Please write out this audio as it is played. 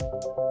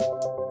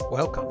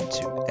Welcome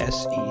to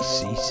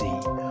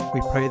SECC.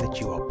 We pray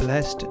that you are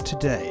blessed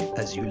today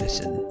as you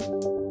listen.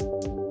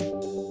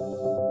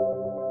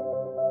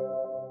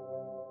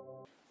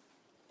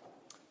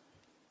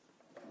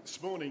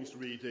 This morning's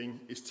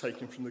reading is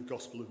taken from the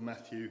Gospel of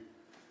Matthew,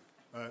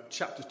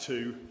 chapter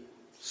 2,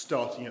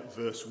 starting at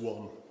verse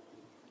 1.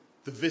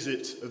 The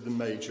visit of the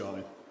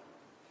Magi.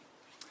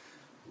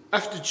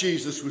 After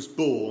Jesus was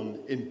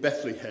born in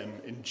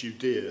Bethlehem in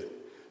Judea,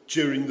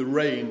 during the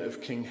reign of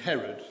King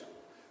Herod,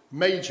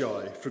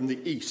 Magi from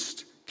the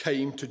east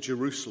came to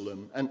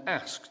Jerusalem and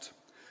asked,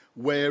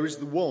 "Where is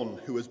the one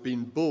who has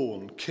been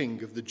born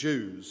King of the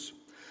Jews?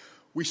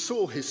 We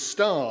saw his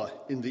star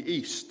in the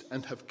east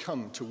and have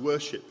come to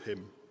worship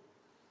him."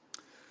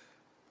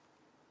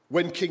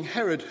 When King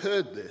Herod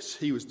heard this,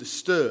 he was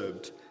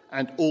disturbed,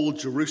 and all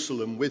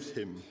Jerusalem with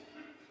him.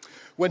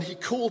 When he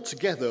called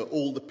together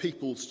all the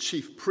people's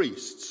chief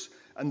priests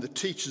and the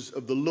teachers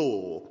of the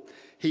law,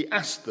 he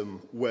asked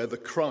them where the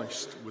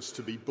Christ was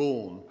to be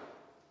born.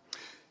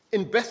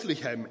 "In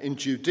Bethlehem in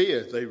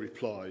Judea," they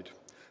replied,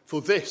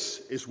 "for this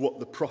is what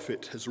the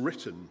prophet has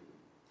written.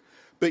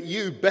 But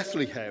you,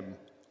 Bethlehem,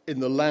 in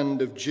the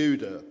land of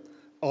Judah,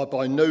 are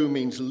by no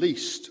means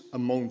least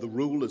among the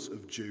rulers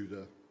of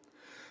Judah.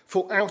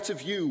 For out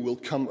of you will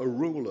come a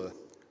ruler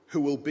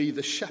who will be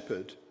the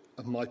shepherd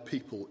of my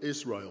people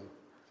Israel."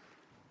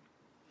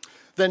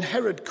 Then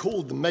Herod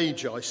called the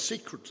Magi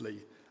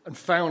secretly and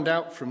found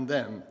out from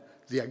them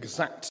the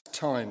exact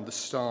time the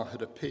star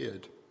had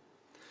appeared.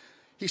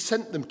 He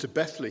sent them to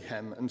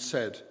Bethlehem and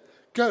said,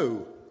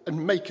 "Go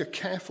and make a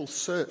careful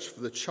search for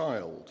the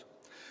child.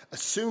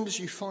 As soon as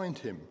you find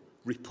him,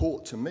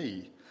 report to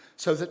me,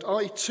 so that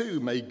I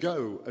too may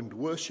go and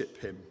worship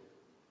him."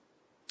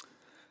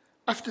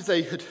 After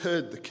they had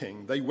heard the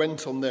king, they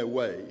went on their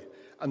way,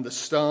 and the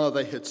star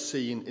they had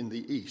seen in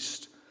the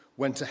east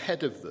went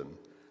ahead of them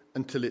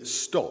until it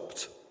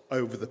stopped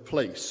over the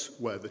place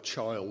where the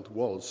child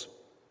was.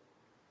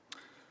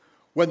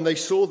 When they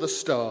saw the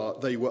star,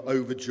 they were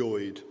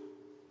overjoyed.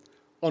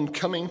 On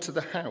coming to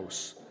the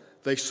house,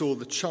 they saw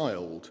the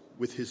child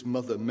with his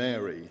mother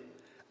Mary,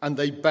 and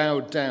they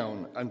bowed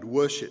down and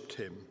worshipped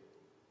him.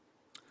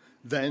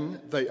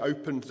 Then they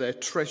opened their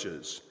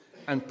treasures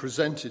and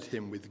presented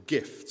him with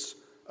gifts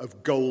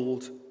of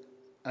gold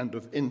and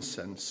of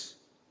incense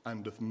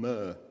and of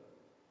myrrh.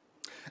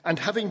 And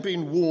having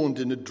been warned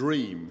in a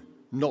dream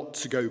not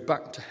to go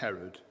back to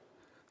Herod,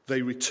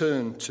 they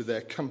returned to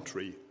their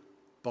country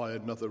by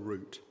another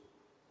route.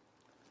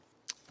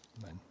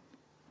 Amen.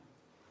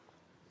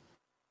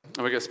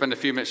 And we're going to spend a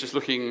few minutes just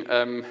looking,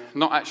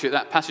 not actually at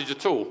that passage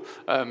at all,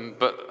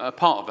 but a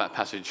part of that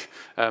passage,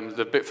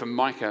 the bit from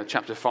Micah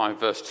chapter 5,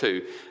 verse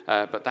 2.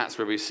 But that's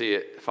where we see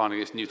it, finding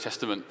this New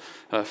Testament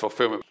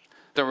fulfillment.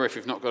 Don't worry if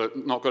you've not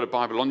got a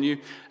Bible on you.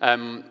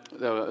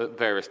 There are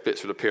various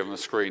bits will appear on the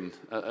screen,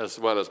 as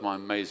well as my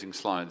amazing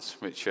slides,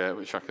 which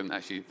I can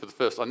actually,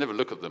 I never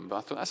look at them, but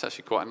I thought that's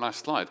actually quite a nice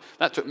slide.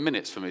 That took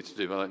minutes for me to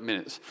do,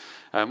 minutes.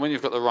 When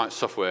you've got the right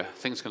software,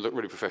 things can look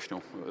really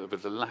professional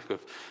with the lack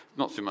of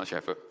not too much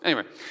effort.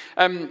 Anyway,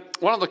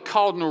 one of the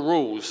cardinal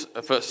rules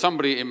for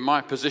somebody in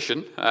my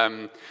position,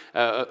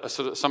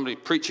 somebody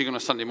preaching on a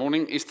Sunday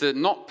morning, is to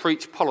not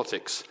preach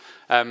politics.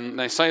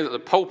 They say that the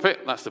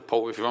pulpit, that's the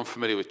pulpit, if you're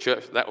unfamiliar with church,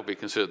 that would be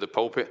considered the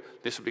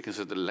pulpit. This would be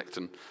considered the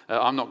lectern.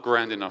 I'm not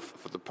grand enough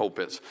for the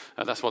pulpits.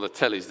 That's why the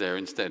telly's there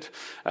instead.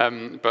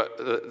 But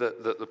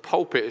the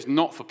pulpit is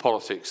not for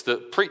politics. The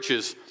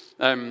preachers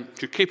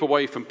should keep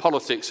away from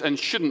politics and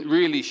shouldn't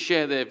really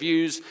share their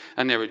views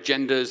and their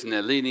agendas and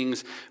their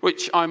leanings,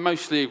 which I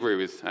mostly agree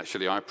with,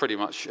 actually. I pretty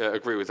much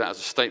agree with that as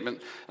a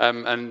statement.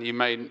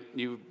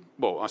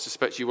 Well, I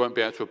suspect you won't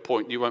be able to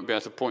point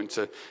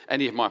to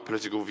any of my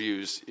political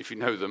views, if you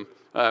know them,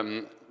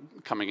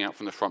 coming out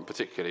from the front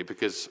particularly,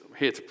 because I'm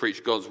here to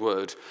preach God's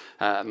word,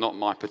 not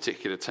my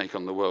particular take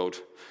on the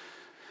world.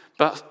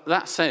 But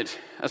that said,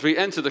 as we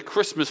enter the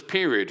Christmas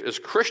period as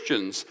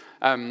Christians,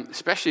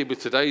 especially with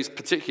today's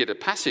particular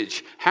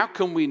passage, how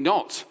can we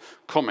not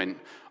comment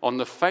on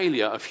the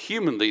failure of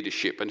human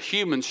leadership and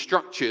human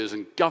structures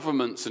and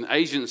governments and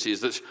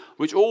agencies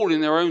which all in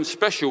their own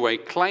special way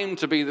claim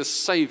to be the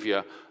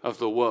saviour of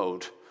the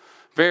world?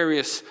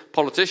 Various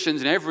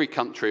politicians in every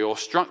country, or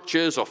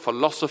structures or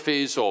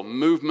philosophies or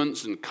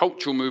movements and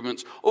cultural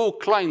movements, all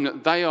claim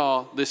that they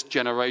are this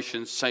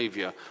generation's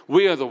saviour.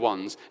 We are the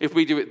ones. If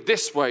we do it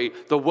this way,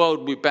 the world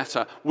will be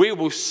better. We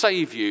will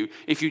save you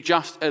if you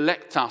just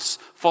elect us,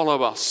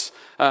 follow us,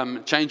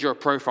 change your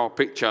profile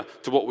picture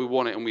to what we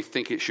want it and we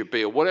think it should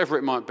be, or whatever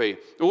it might be.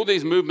 All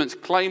these movements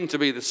claim to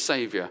be the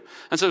saviour.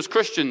 And so as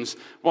Christians,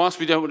 whilst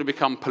we don't want to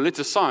become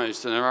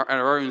politicised and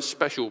our own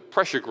special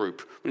pressure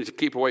group, we need to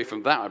keep away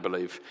from that, I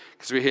believe,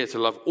 because we're here to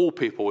love all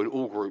people in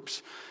all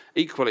groups.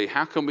 Equally,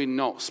 how can we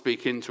not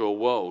speak into a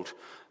world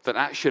that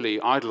actually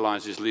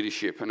idolises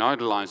leadership and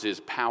idolises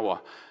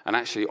power and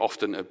actually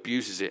often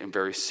abuses it in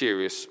very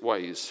serious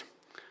ways?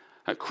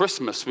 At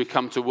Christmas, we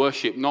come to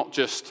worship not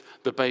just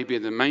the baby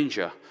in the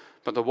manger,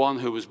 but the one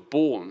who was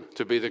born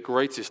to be the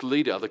greatest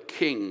leader, the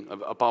king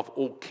above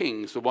all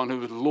kings, the one who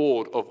was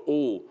Lord of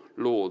all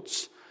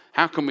lords.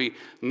 How can we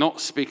not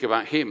speak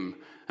about him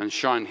and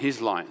shine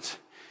his light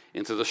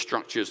into the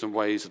structures and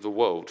ways of the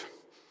world?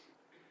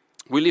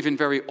 We live in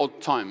very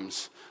odd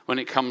times when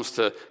it comes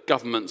to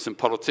governments and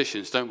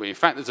politicians, don't we? In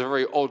fact, there's a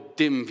very odd,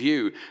 dim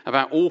view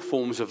about all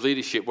forms of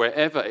leadership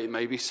wherever it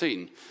may be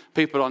seen.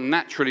 People are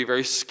naturally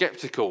very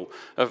skeptical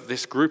of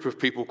this group of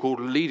people called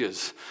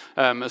leaders.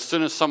 As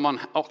soon as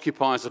someone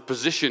occupies a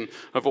position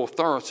of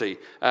authority,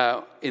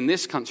 in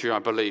this country, I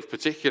believe,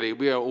 particularly,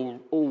 we are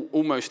all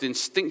almost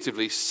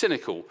instinctively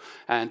cynical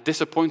and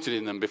disappointed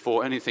in them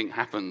before anything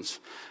happens.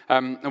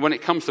 And when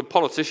it comes to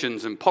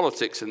politicians and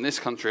politics in this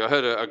country, I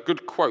heard a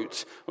good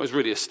quote. It was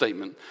really a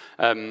statement.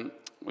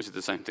 Which is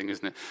the same thing,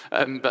 isn't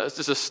it? But it's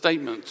just a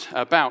statement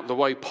about the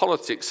way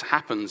politics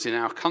happens in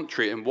our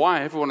country and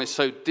why everyone is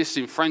so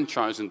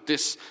disenfranchised and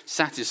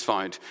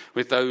dissatisfied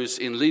with those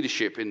in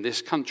leadership in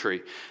this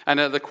country. And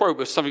the quote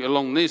was something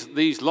along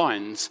these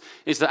lines,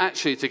 is that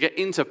actually to get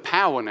into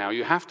power now,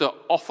 you have to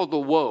offer the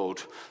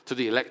world to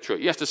the electorate.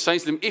 You have to say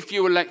to them, if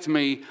you elect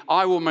me,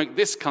 I will make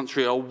this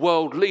country a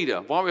world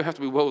leader. Why we have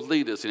to be world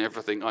leaders in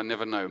everything, I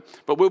never know.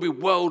 But we'll be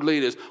world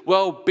leaders,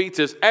 world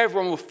beaters.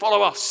 Everyone will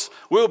follow us.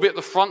 We'll be at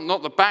the front,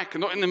 not the back,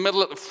 and not in the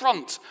middle, at the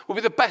front. We'll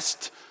be the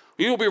best.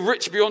 You'll be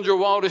rich beyond your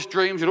wildest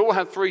dreams. You'll all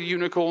have 3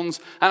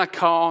 unicorns and a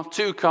car,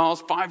 2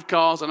 cars, 5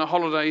 cars and a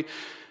holiday.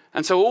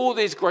 And so all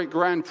these great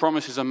grand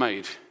promises are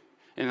made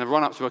in the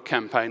run-up to a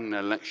campaign and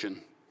an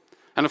election.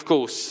 And of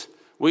course,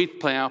 we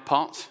play our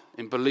part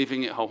in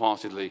believing it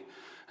wholeheartedly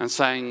and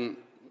saying,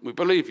 we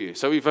believe you,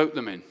 so we vote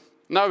them in,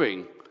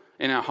 knowing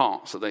in our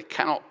hearts that they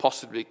cannot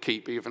possibly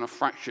keep even a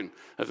fraction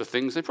of the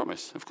things they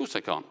promise. Of course they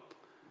can't.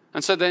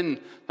 And so then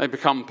they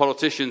become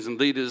politicians and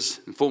leaders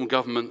and form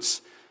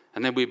governments,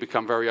 and then we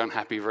become very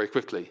unhappy very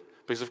quickly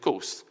because, of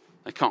course,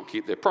 they can't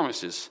keep their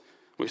promises,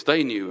 which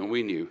they knew and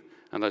we knew,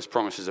 and those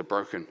promises are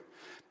broken.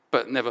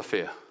 But never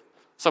fear.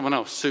 Someone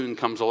else soon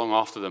comes along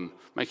after them,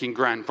 making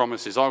grand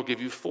promises. I'll give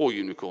you 4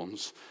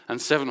 unicorns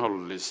and 7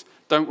 holidays.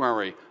 Don't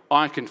worry,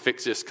 I can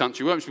fix this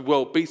country. We won't be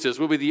world beaters.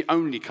 We'll be the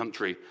only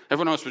country.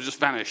 Everyone else will just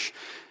vanish.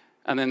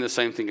 And then the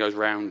same thing goes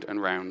round and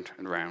round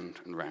and round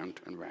and round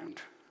and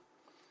round.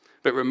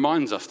 But it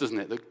reminds us, doesn't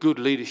it, that good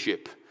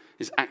leadership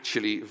is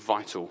actually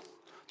vital.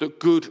 That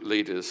good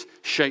leaders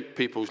shape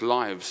people's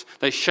lives.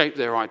 They shape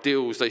their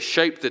ideals. They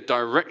shape the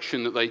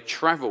direction that they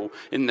travel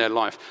in their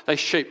life. They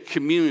shape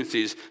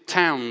communities,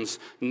 towns,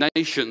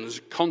 nations,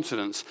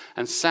 continents.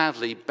 And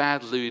sadly,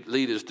 bad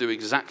leaders do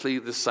exactly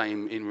the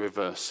same in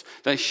reverse.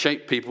 They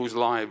shape people's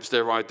lives,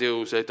 their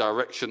ideals, their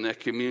direction, their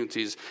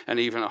communities, and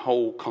even a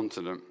whole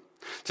continent.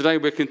 Today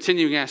we're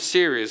continuing our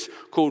series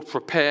called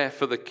Prepare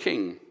for the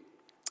King.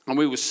 And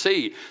we will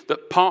see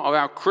that part of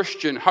our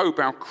Christian hope,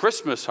 our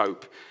Christmas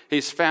hope,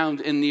 is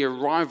found in the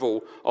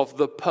arrival of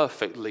the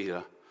perfect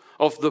leader,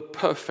 of the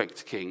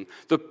perfect King,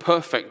 the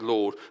perfect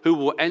Lord, who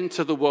will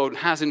enter the world,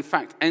 has in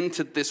fact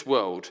entered this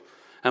world,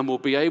 and will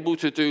be able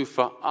to do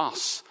for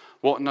us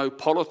what no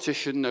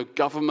politician, no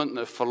government,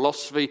 no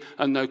philosophy,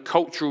 and no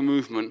cultural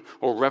movement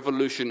or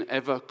revolution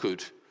ever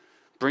could.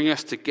 Bring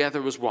us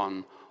together as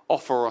one,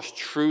 offer us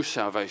true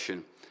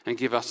salvation, and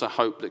give us a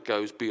hope that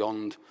goes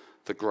beyond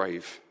the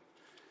grave.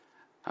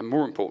 And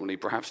more importantly,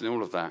 perhaps in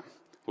all of that,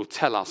 will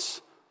tell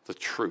us the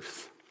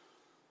truth,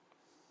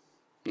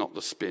 not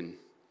the spin.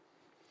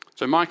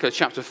 So Micah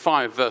chapter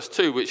 5, verse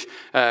 2, which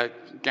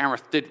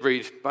Gareth did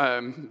read,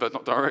 but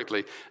not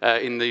directly,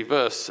 in the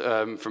verse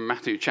from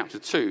Matthew chapter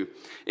 2,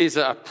 is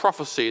a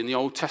prophecy in the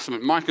Old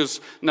Testament. Micah's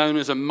known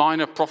as a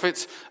minor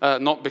prophet,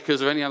 not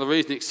because of any other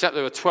reason, except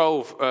there are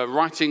 12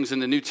 writings in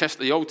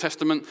the Old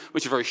Testament,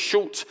 which are very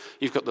short.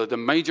 You've got the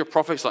major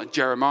prophets like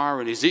Jeremiah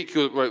and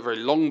Ezekiel that wrote very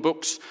long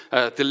books,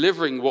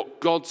 delivering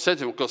what God said to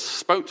them, what God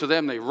spoke to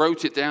them. They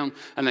wrote it down,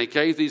 and they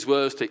gave these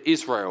words to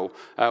Israel,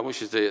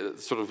 which is the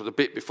sort of the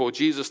bit before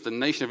Jesus, the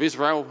nation of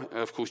Israel.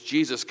 Of course,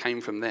 Jesus came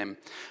from them.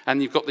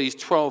 And you've got these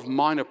 12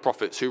 minor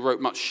prophets who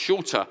wrote much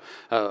shorter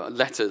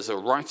letters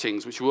or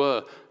writings, which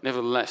were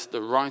nevertheless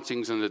the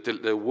writings and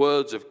the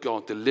words of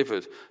God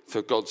delivered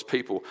for God's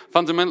people.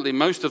 Fundamentally,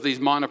 most of these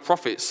minor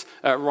prophets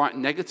write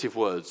negative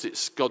words.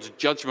 It's God's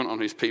judgment on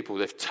his people.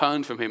 They've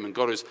turned from him, and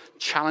God is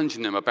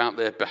challenging them about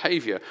their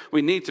behavior.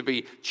 We need to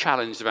be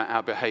challenged about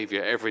our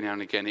behavior every now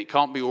and again. It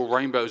can't be all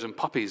rainbows and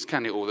puppies,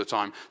 can it, all the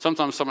time?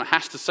 Sometimes someone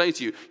has to say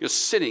to you, you're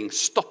sinning,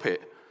 stop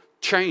it.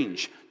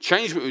 Change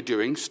what you're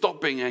doing.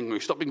 Stop being angry.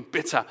 Stop being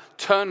bitter.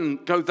 Turn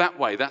and go that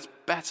way. That's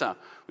better.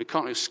 We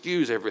can't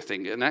excuse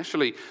everything. And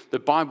actually, the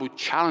Bible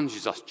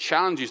challenges us,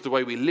 challenges the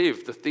way we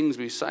live, the things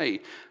we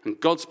say. And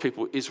God's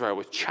people, Israel,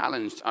 were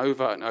challenged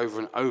over and over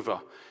and over,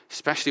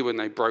 especially when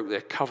they broke their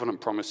covenant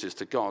promises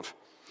to God.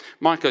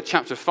 Micah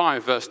chapter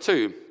 5, verse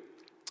 2,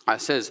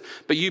 it says,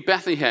 "But you,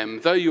 Bethlehem,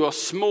 though you are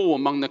small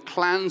among the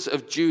clans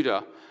of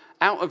Judah,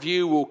 out of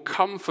you will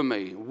come for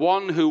me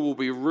one who will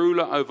be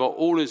ruler over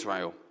all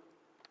Israel,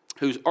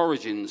 whose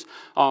origins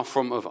are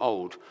from of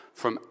old,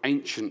 from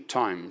ancient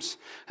times.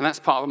 And that's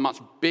part of a much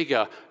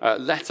bigger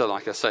letter,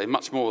 like I say,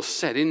 much more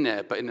said in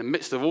there. But in the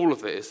midst of all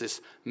of it is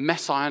this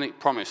messianic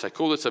promise. They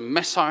call this a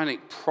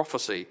messianic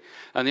prophecy.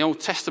 And the Old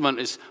Testament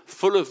is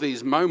full of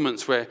these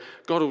moments where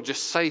God will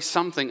just say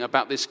something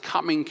about this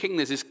coming king.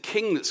 There's this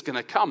king that's going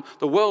to come.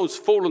 The world's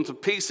fallen to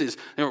pieces.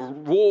 They're at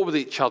war with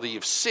each other.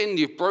 You've sinned.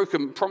 You've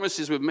broken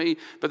promises with me.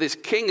 But this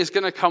king is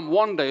going to come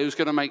one day who's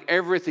going to make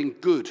everything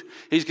good.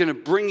 He's going to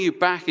bring you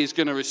back. He's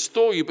going to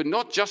restore you. But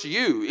not just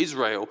you,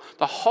 Israel.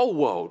 The whole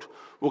world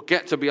will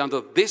get to be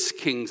under this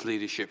king's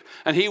leadership.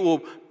 And he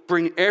will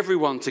bring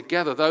everyone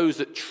together, those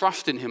that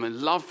trust in him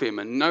and love him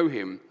and know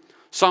him.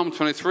 Psalm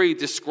 23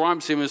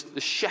 describes him as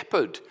the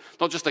shepherd,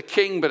 not just a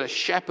king, but a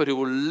shepherd who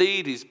will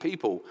lead his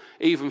people,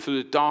 even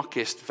through the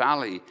darkest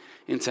valley,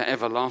 into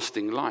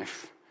everlasting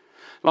life.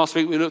 Last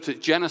week we looked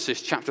at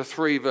Genesis chapter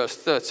 3, verse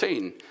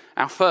 13,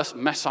 our first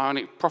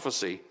messianic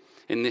prophecy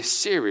in this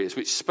series,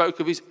 which spoke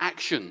of his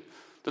action,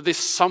 that this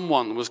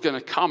someone was going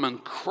to come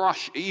and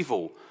crush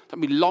evil. That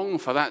we long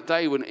for that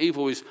day when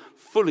evil is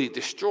fully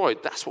destroyed.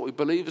 That's what we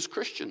believe as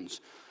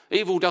Christians.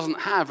 Evil doesn't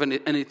have an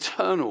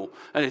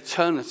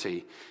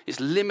eternity. It's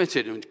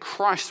limited, and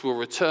Christ will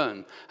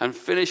return and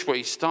finish what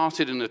he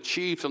started and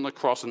achieved on the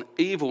cross, and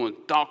evil and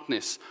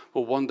darkness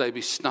will one day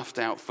be snuffed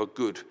out for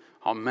good.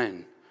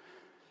 Amen.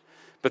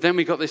 But then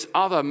we got this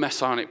other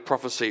messianic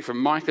prophecy from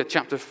Micah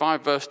chapter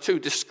 5, verse 2,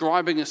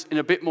 describing us in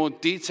a bit more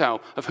detail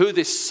of who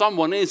this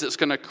someone is that's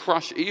going to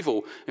crush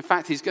evil. In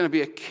fact, he's going to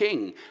be a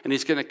king, and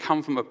he's going to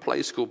come from a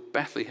place called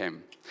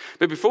Bethlehem.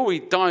 But before we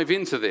dive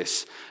into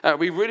this,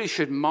 we really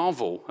should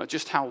marvel at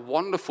just how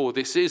wonderful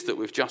this is that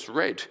we've just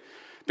read.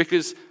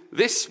 Because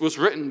this was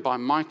written by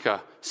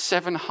Micah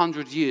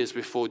 700 years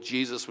before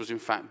Jesus was in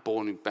fact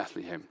born in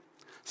Bethlehem.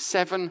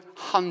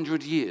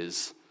 700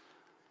 years,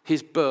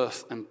 his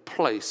birth and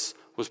place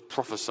was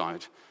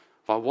prophesied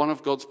by one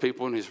of God's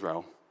people in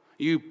Israel.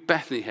 You,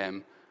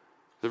 Bethlehem,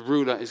 the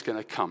ruler is going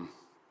to come.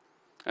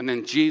 And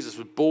then Jesus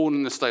was born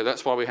in the stable.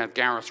 That's why we had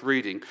Gareth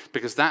reading,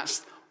 because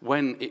that's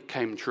when it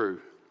came true.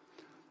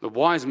 The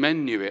wise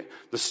men knew it.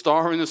 The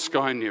star in the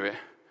sky knew it.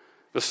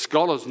 The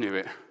scholars knew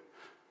it.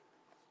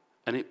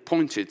 And it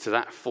pointed to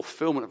that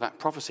fulfillment of that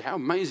prophecy. How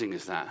amazing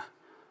is that?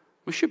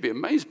 We should be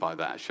amazed by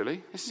that,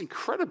 actually. This is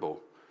incredible.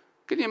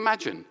 Can you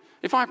imagine?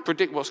 If I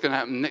predict what's going to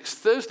happen next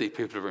Thursday,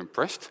 people are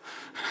impressed.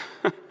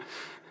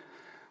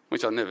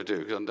 Which I never do,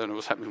 because I don't know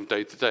what's happening from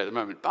day to day at the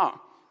moment. But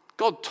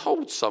God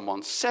told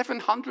someone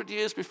 700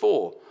 years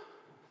before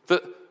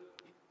that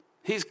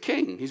his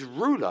king, his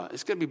ruler,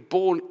 is going to be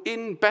born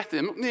in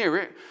Bethlehem, not near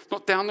it,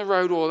 not down the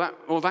road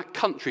or that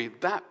country,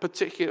 that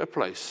particular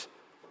place.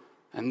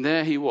 And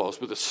there he was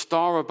with a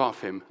star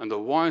above him and the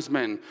wise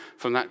men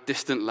from that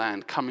distant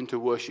land coming to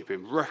worship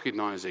him,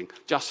 recognizing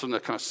just from the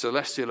kind of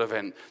celestial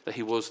event that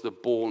he was the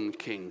born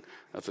king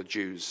of the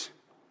Jews.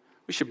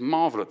 We should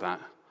marvel at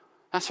that.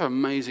 That's how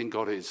amazing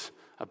God is,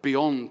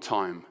 beyond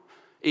time,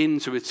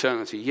 into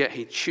eternity, yet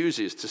he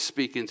chooses to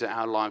speak into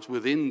our lives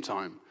within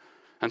time.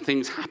 And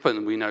things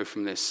happen, we know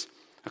from this,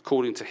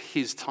 according to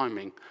his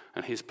timing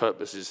and his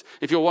purposes.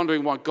 If you're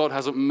wondering why God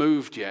hasn't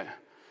moved yet,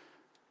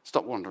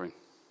 stop wondering.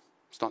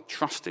 Start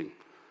trusting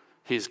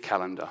his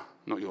calendar,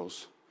 not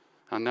yours.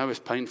 I know it's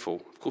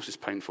painful. Of course it's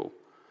painful.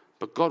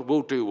 But God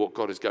will do what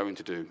God is going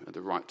to do at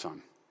the right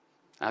time.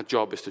 Our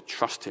job is to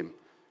trust him,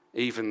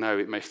 even though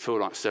it may feel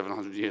like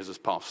 700 years has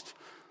passed.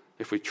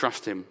 If we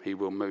trust him, he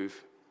will move.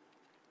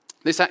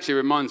 This actually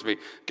reminds me,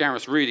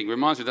 Gareth's reading,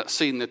 reminds me of that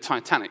scene in the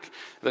Titanic.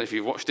 I don't know if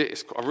you've watched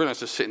it. I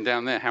realised just sitting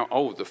down there how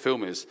old the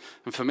film is.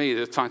 And for me,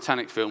 the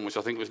Titanic film, which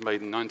I think was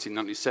made in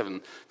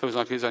 1997, feels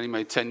like it was only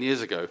made 10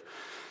 years ago.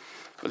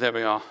 But there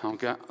we are.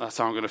 That's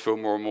how I'm going to feel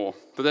more and more.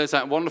 But there's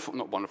that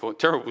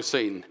terrible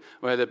scene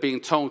where they're being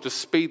told to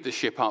speed the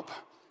ship up.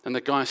 And the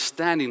guy's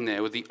standing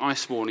there with the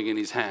ice warning in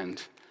his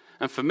hand.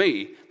 And for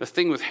me, the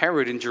thing with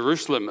Herod in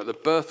Jerusalem at the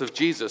birth of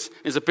Jesus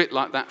is a bit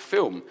like that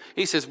film.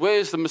 He says,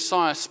 where's the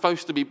Messiah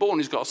supposed to be born?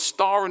 He's got a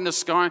star in the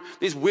sky.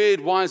 These weird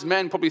wise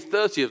men, probably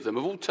 30 of them,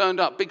 have all turned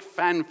up, big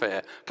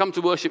fanfare, come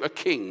to worship a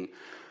king.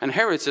 And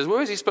Herod says,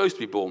 where is he supposed to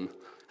be born?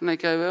 And they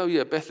go, oh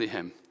yeah,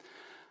 Bethlehem.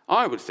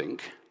 I would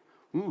think,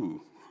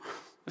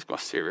 that's quite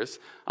serious.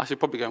 I should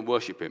probably go and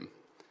worship him.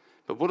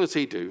 But what does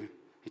he do?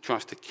 He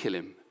tries to kill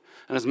him.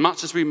 And as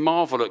much as we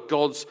marvel at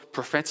God's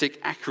prophetic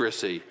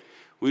accuracy,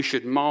 we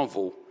should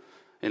marvel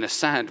in a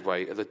sad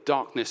way at the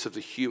darkness of the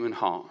human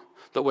heart,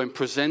 that when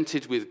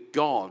presented with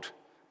God,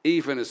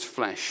 even as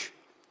flesh,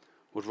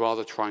 would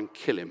rather try and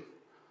kill him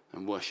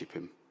than worship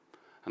him.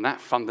 And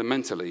that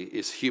fundamentally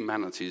is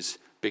humanity's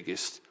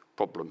biggest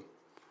problem.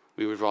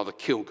 We would rather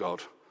kill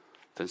God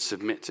than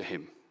submit to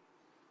him.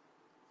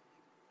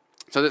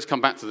 So let's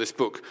come back to this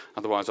book,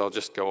 otherwise I'll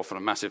just go off on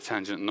a massive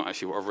tangent and not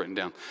actually what I've written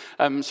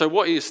down. So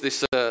what is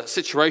this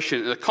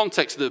situation in the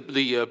context of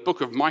the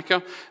book of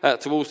Micah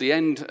towards the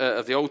end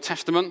of the Old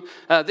Testament?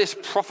 This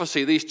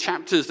prophecy, these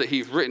chapters that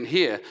he's written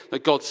here,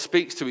 that God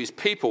speaks to his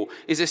people,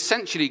 is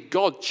essentially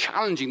God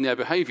challenging their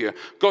behavior.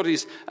 God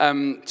is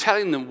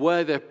telling them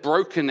where they've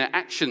broken their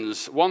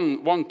actions.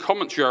 One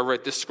commentary I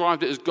read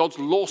described it as God's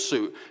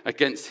lawsuit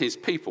against his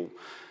people.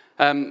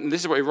 This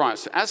is what he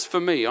writes. As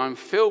for me, I am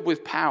filled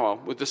with power,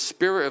 with the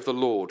Spirit of the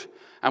Lord,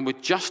 and with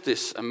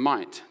justice and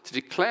might, to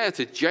declare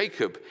to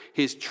Jacob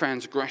his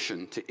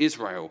transgression, to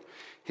Israel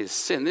his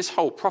sin. This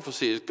whole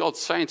prophecy is God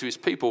saying to his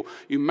people,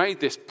 you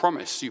made this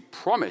promise. You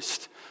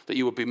promised that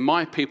you would be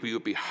my people, you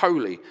would be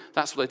holy.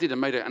 That's what they did. They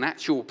made an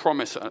actual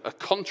promise, a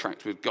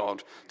contract with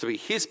God to be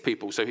his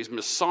people so his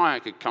Messiah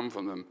could come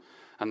from them,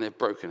 and they've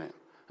broken it.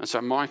 And so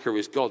Micah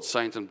is God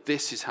saying to them,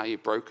 this is how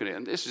you've broken it.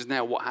 And this is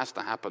now what has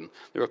to happen.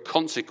 There are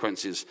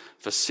consequences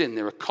for sin.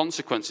 There are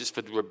consequences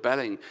for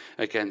rebelling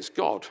against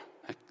God.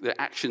 Their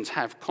actions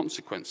have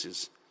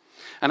consequences.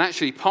 And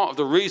actually part of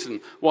the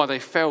reason why they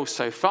fell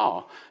so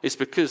far is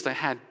because they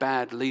had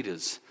bad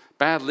leaders.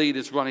 Bad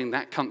leaders running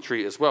that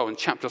country as well. And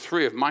chapter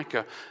 3 of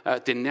Micah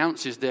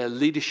denounces their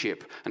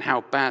leadership and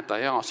how bad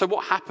they are. So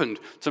what happened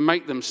to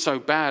make them so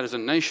bad as a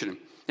nation?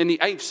 In the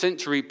 8th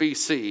century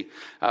BC,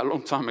 a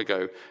long time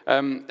ago,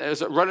 there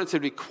was a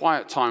relatively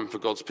quiet time for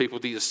God's people.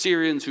 The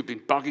Assyrians, who'd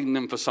been bugging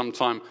them for some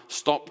time,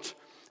 stopped.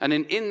 And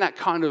in that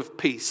kind of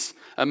peace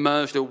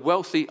emerged a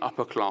wealthy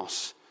upper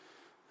class.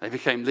 They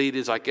became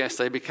leaders, I guess.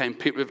 They became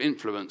people of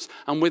influence.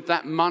 And with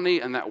that money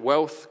and that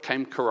wealth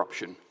came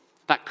corruption.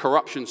 That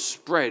corruption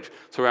spread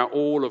throughout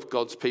all of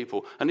God's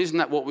people. And isn't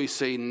that what we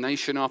see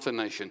nation after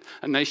nation?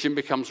 A nation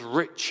becomes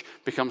rich,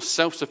 becomes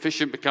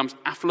self-sufficient, becomes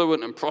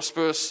affluent and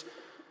prosperous.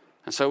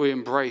 And so we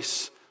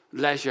embrace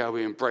leisure,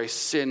 we embrace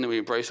sin, and we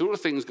embrace all the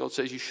things God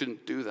says you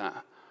shouldn't do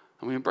that.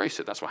 And we embrace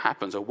it. That's what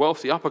happens. A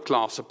wealthy upper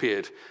class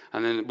appeared,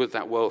 and then with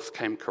that wealth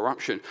came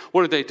corruption.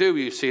 What did they do?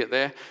 You see it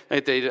there.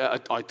 They did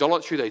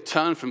idolatry. They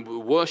turned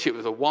from worship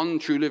of the one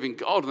true living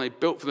God, and they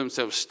built for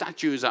themselves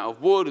statues out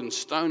of wood and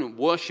stone and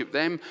worshipped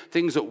them,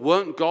 things that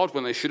weren't God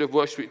when they should have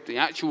worshipped the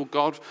actual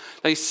God.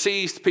 They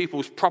seized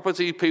people's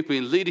property, people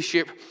in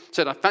leadership,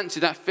 said, I fancy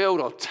that field,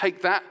 I'll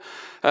take that.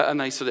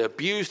 And they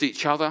abused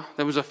each other.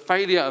 There was a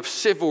failure of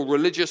civil,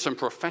 religious, and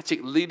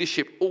prophetic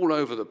leadership all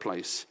over the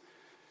place.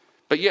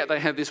 But yet they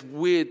had this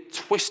weird,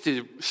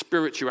 twisted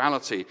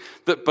spirituality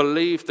that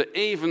believed that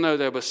even though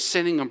they were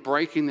sinning and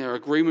breaking their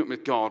agreement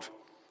with God,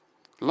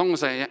 as long as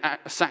they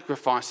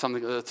sacrificed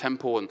something at the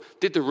temple and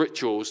did the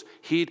rituals,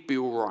 he'd be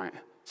all right.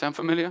 Sound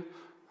familiar?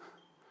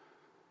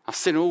 I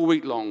sin all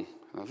week long.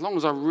 As long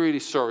as I'm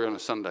really sorry on a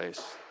Sunday,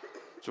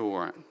 it's all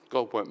right.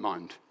 God won't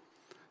mind.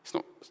 It's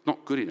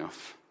not good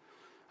enough.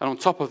 And on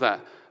top of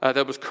that,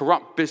 there was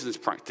corrupt business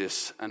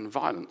practice and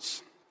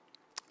violence.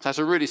 So that's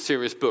a really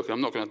serious book, and I'm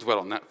not going to dwell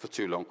on that for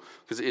too long,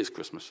 because it is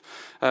Christmas.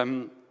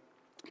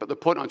 But the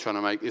point I'm trying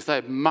to make is they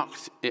had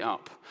mucked it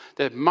up.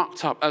 They had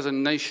mucked up as a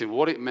nation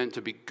what it meant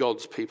to be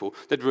God's people.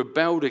 They'd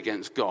rebelled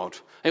against God.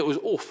 It was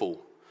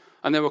awful,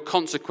 and there were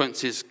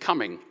consequences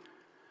coming.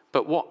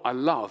 But what I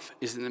love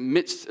is in the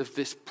midst of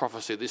this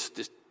prophecy, this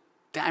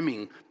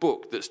damning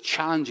book that's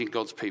challenging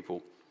God's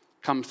people,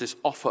 comes this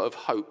offer of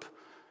hope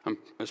and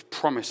as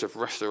promise of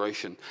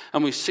restoration.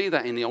 And we see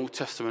that in the Old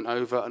Testament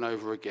over and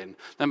over again.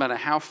 No matter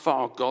how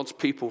far God's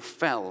people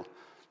fell,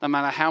 no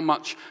matter how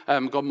much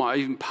God might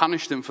even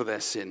punish them for their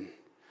sin,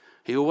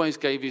 he always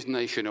gave his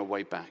nation a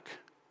way back.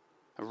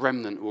 A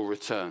remnant will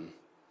return.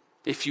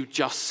 If you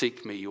just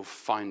seek me, you'll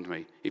find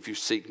me. If you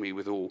seek me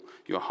with all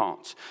your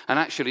heart. And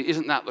actually,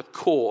 isn't that the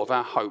core of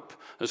our hope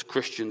as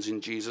Christians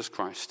in Jesus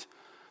Christ?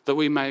 That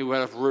we may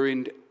well have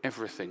ruined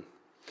everything.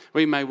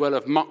 We may well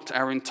have mucked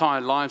our entire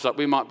lives up.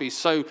 We might be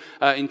so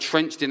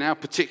entrenched in our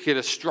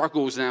particular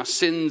struggles and our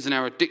sins and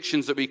our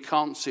addictions that we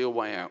can't see a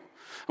way out.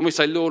 And we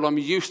say, Lord, I'm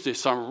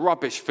useless, I'm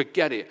rubbish,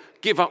 forget it,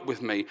 give up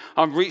with me.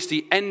 I've reached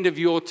the end of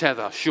your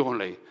tether,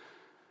 surely.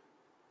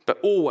 But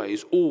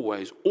always,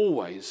 always,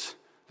 always,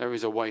 there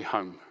is a way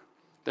home.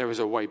 There is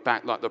a way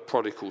back, like the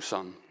prodigal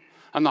son.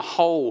 And the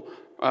whole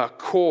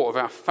core of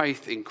our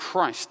faith in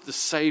Christ, the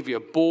Saviour,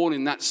 born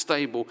in that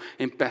stable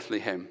in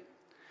Bethlehem,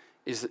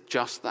 is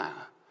just that.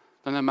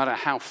 And no matter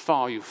how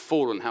far you've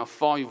fallen, how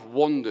far you've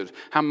wandered,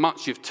 how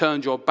much you've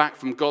turned your back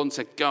from God and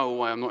said, go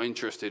away, I'm not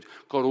interested,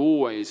 God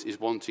always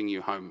is wanting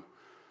you home.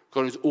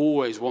 God is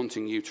always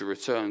wanting you to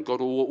return.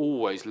 God will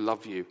always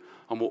love you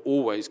and will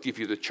always give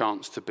you the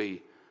chance to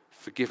be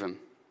forgiven.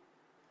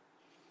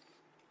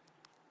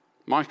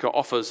 Micah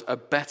offers a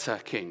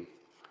better king.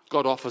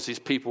 God offers his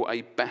people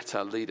a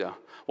better leader.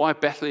 Why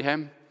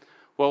Bethlehem?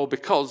 Well,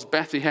 because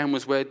Bethlehem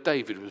was where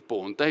David was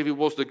born. David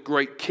was the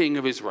great king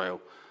of Israel.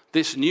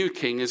 This new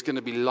king is going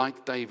to be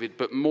like David,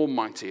 but more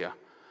mightier.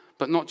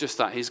 But not just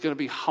that, he's going to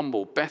be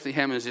humble.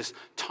 Bethlehem is this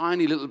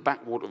tiny little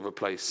backwater of a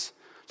place.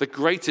 The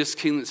greatest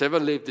king that's ever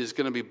lived is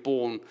going to be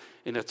born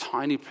in a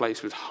tiny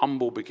place with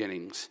humble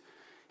beginnings.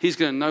 He's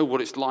going to know what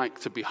it's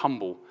like to be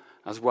humble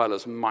as well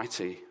as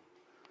mighty.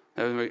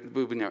 There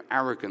will be no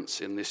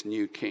arrogance in this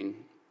new king.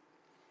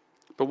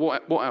 But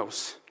what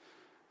else?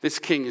 This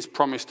king is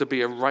promised to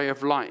be a ray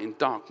of light in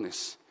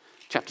darkness.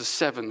 Chapter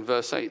 7,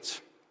 verse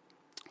 8.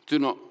 Do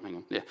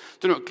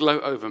not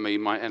gloat over me,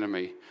 my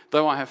enemy.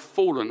 Though I have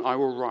fallen, I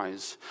will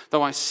rise.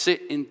 Though I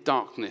sit in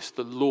darkness,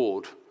 the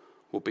Lord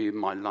will be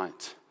my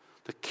light.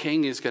 The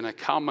king is going to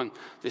come, and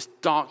this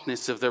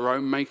darkness of their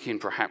own making,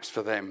 perhaps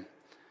for them,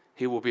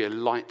 he will be a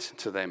light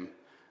to them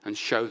and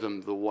show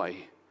them the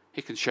way.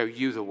 He can show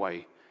you the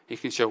way. He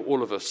can show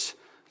all of us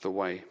the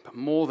way. But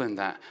more than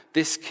that,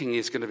 this king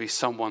is going to be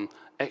someone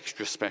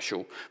extra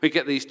special. We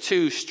get these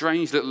two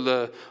strange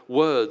little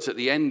words at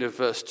the end of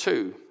verse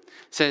 2.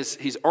 It says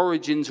his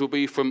origins will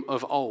be from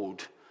of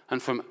old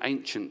and from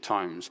ancient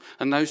times.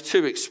 And those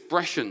two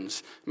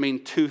expressions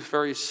mean two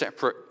very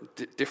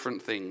separate,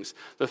 different things.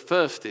 The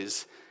first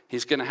is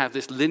he's going to have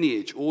this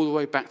lineage all the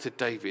way back to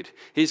David.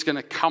 He's going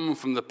to come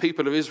from the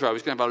people of Israel.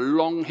 He's going to have a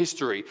long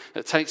history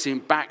that takes him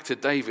back to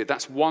David.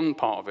 That's one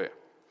part of it.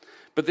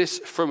 But this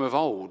from of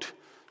old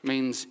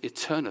means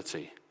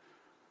eternity.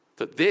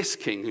 That this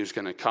king who's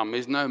going to come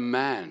is no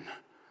man,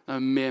 no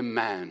mere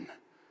man.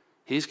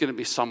 He's going to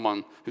be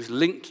someone who's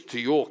linked to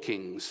your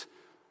kings,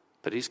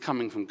 but he's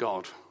coming from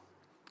God.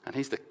 And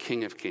he's the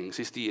King of Kings.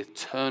 He's the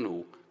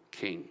eternal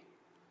king.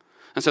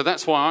 And so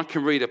that's why I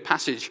can read a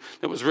passage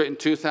that was written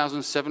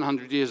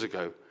 2,700 years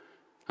ago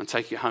and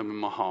take it home in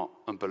my heart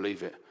and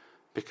believe it.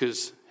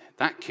 Because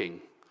that king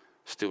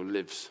still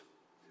lives.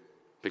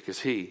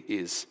 Because he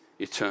is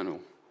eternal.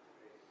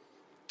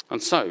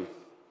 And so,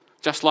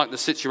 just like the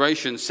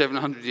situation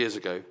 700 years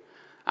ago,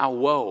 our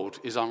world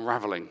is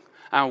unraveling.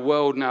 Our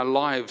world and our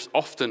lives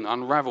often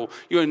unravel.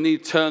 You only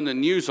need to turn the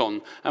news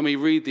on and we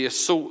read the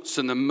assaults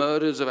and the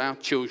murders of our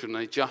children.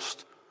 They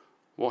just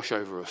wash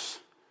over us.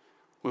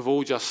 We've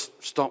all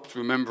just stopped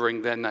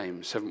remembering their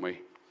names, haven't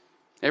we?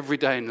 Every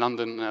day in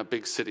London and our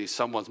big cities,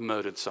 someone's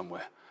murdered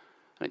somewhere.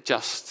 And it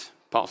just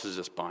passes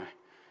us by.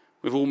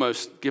 We've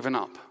almost given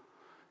up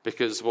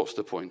because what's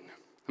the point?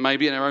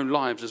 Maybe in our own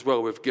lives as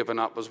well, we've given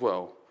up as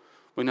well.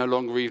 We no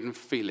longer even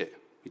feel it.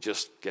 We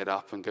just get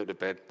up and go to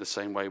bed the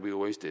same way we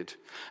always did.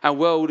 Our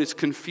world is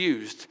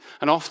confused,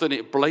 and often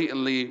it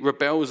blatantly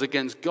rebels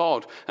against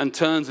God and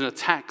turns and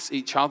attacks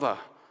each other.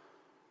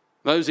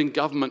 Those in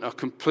government are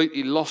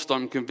completely lost,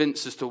 I'm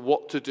convinced, as to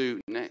what to do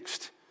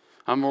next.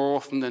 And more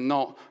often than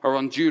not, are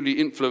unduly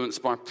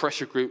influenced by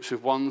pressure groups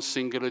with one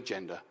single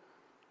agenda.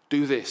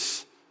 Do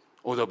this,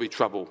 or there'll be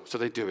trouble. So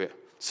they do it.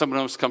 Someone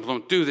else comes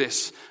along, do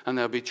this, and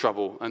there'll be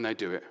trouble, and they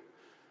do it.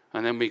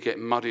 And then we get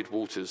muddied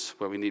waters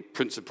where we need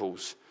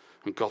principles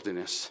and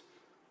godliness.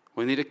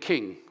 We need a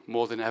king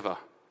more than ever,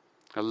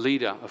 a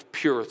leader of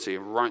purity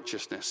and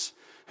righteousness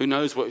who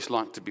knows what it's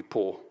like to be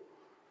poor,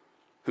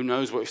 who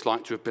knows what it's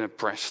like to have been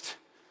oppressed,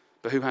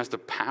 but who has the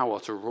power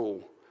to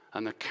rule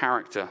and the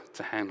character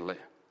to handle it.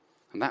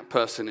 And that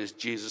person is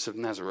Jesus of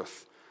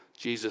Nazareth,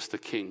 Jesus the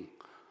King,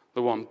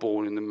 the one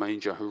born in the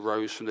manger who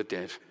rose from the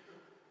dead,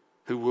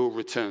 who will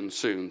return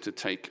soon to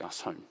take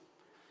us home.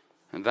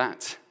 And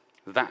that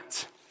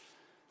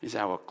is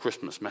our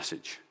Christmas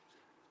message.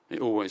 It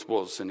always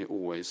was and it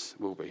always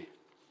will be.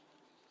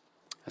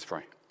 Let's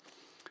pray.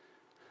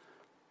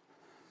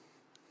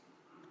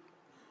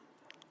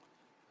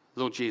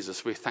 Lord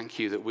Jesus, we thank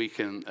you that we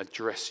can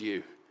address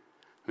you.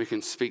 We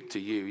can speak to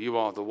you. You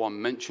are the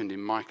one mentioned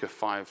in Micah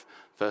 5,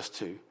 verse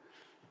 2.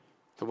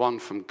 The one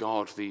from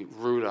God, the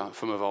ruler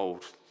from of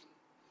old.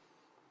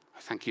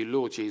 I thank you,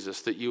 Lord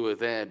Jesus, that you were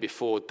there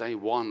before day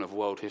one of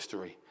world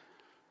history.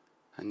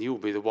 And you will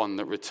be the one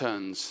that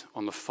returns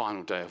on the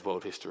final day of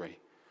world history.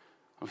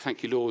 I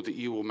thank you, Lord, that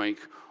you will make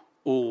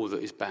all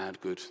that is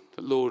bad good.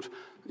 That, Lord,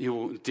 you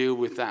will deal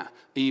with that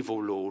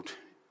evil, Lord,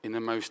 in the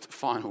most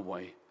final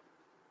way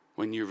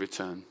when you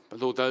return. But,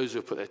 Lord, those who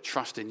have put their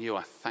trust in you,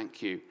 I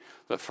thank you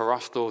that for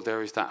us, Lord,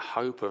 there is that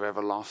hope of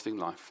everlasting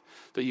life,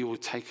 that you will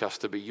take us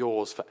to be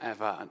yours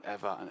forever and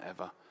ever and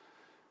ever.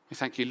 We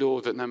thank you,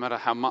 Lord, that no matter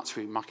how much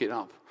we muck it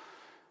up,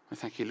 we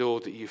thank you,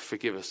 Lord, that you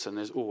forgive us and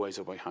there's always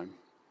a way home.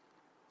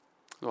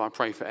 Lord, I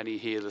pray for any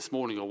here this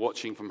morning or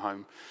watching from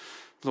home,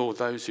 Lord,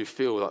 those who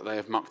feel like they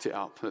have mucked it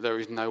up, that there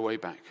is no way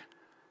back.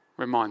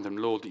 Remind them,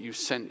 Lord, that you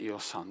sent your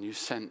Son.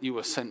 You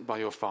were sent by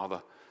your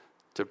Father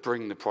to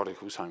bring the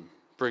prodigals home,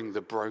 bring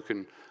the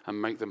broken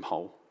and make them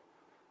whole,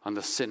 and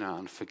the sinner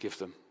and forgive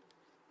them.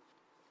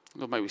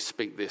 Lord, may we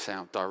speak this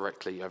out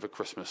directly over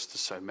Christmas to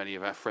so many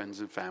of our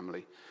friends and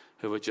family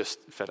who are just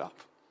fed up.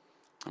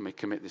 And we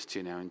commit this to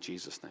you now in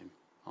Jesus' name.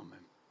 Amen.